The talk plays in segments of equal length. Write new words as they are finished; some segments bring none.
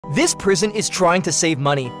This prison is trying to save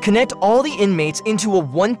money. Connect all the inmates into a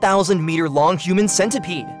 1,000-meter-long human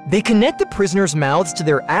centipede. They connect the prisoners' mouths to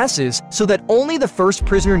their asses so that only the first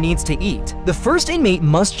prisoner needs to eat. The first inmate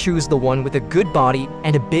must choose the one with a good body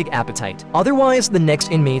and a big appetite. Otherwise, the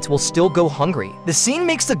next inmates will still go hungry. The scene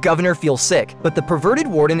makes the governor feel sick, but the perverted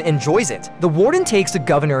warden enjoys it. The warden takes the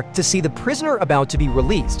governor to see the prisoner about to be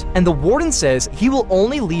released, and the warden says he will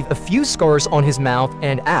only leave a few scars on his mouth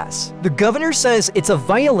and ass. The governor says it's a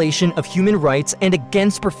violation of human rights and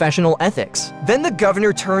against professional ethics. Then the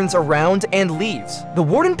governor turns around and leaves. The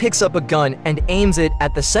warden picks up a gun and aims it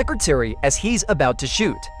at the secretary as he's about to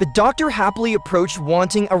shoot. The doctor happily approached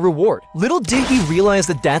wanting a reward. Little did he realize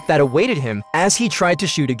the death that awaited him as he tried to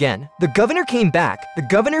shoot again. The governor came back. The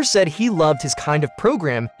governor said he loved his kind of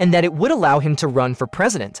program and that it would allow him to run for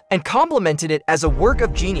president, and complimented it as a work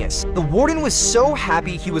of genius. The warden was so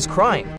happy he was crying.